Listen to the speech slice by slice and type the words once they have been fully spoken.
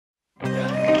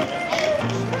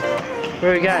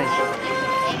Where are we going?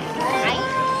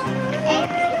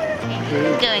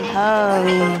 Going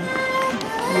home.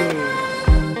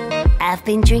 I've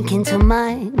been drinking too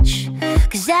much,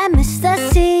 'cause I miss the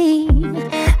sea.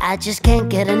 I just can't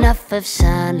get enough of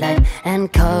sunlight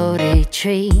and cozy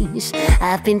trees.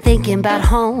 I've been thinking about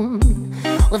home,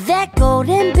 well, that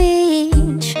golden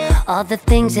beach, all the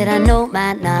things that I know,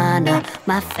 my nana,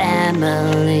 my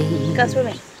family. Go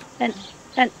swimming. And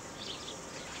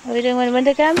what are we doing when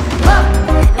winter comes? Whoa.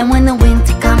 And when the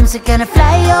winter comes, we're gonna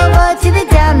fly over to the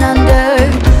down under.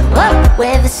 Whoa.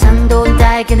 Where the sun don't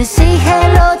die, gonna say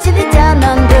hello to the down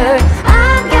under.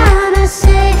 I'm gonna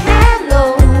say hello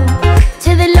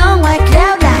to the long white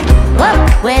cloud line. Whoa.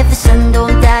 Where the sun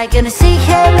don't die, gonna say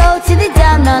hello to the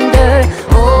down under.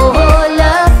 Oh,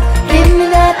 love, give me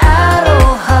that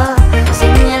Aroha.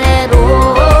 Singing that,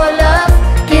 oh, love,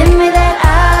 give me that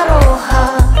Aroha.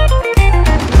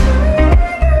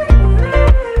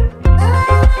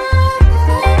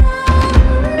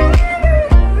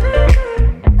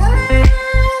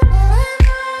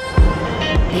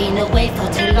 Been away for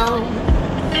too long,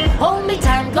 hold me,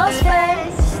 time goes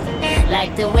fast.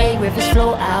 Like the way rivers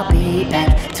flow, I'll be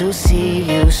back to see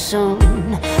you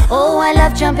soon. Oh, I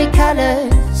love jumping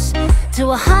colors to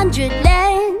 100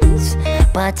 lands,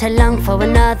 but I long for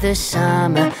another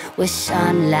summer with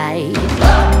sunlight.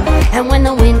 And when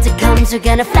the winter comes, we're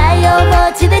gonna fly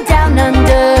over to the down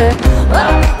under.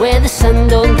 Where the sun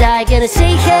don't die, gonna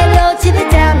say hello to the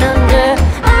down under.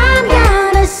 I'm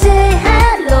gonna say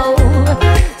hello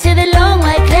to the long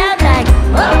white cloud line.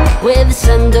 Where the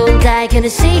sun don't die, gonna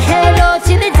say hello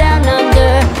to the down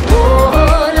under.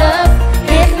 Oh, love,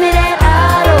 give me that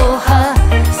Aroha.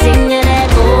 Singing that,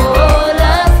 oh,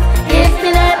 love, give me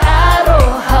that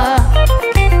Aroha.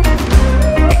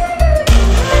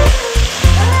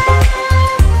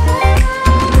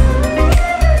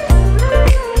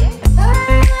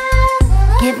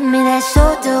 Give me that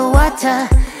soda water,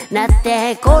 not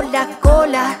that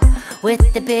cola,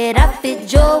 with a bit of it,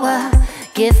 Joa.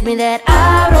 Give me that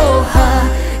Aroha.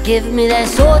 Give me that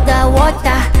soda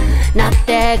water, not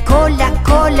that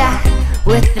cola,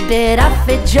 with a bit of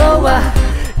it, Joa.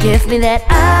 Give me that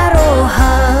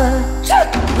Aroha.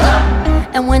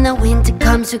 And when the winter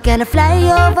comes, we're gonna fly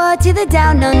over to the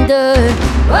down under.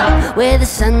 Where the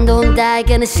sun don't die,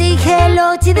 gonna say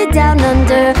hello to the down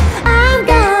under. I'm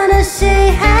gonna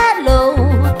say hello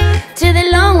to the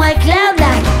long white cloud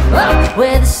line.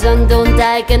 Where the sun don't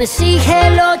die, gonna say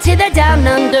hello to the down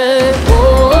under.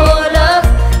 Oh, love,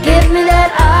 give me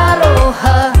that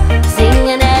Aroha.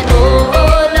 Singing that,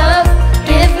 oh, love,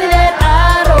 give me that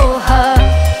Aroha.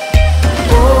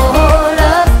 Oh,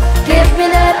 love, give me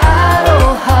that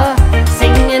Aroha.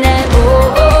 Singing that,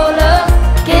 oh, love,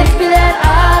 give me that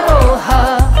Aroha.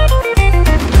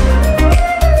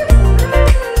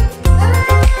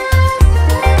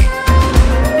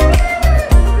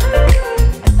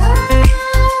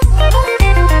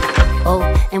 Oh,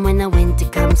 and when the winter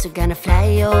comes, we're gonna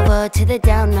fly over to the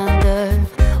down under.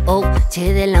 Oh,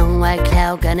 to the long white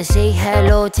cloud, gonna say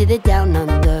hello to the down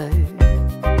under.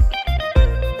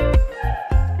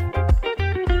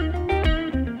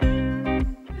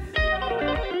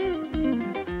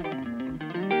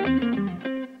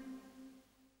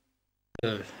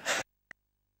 Good.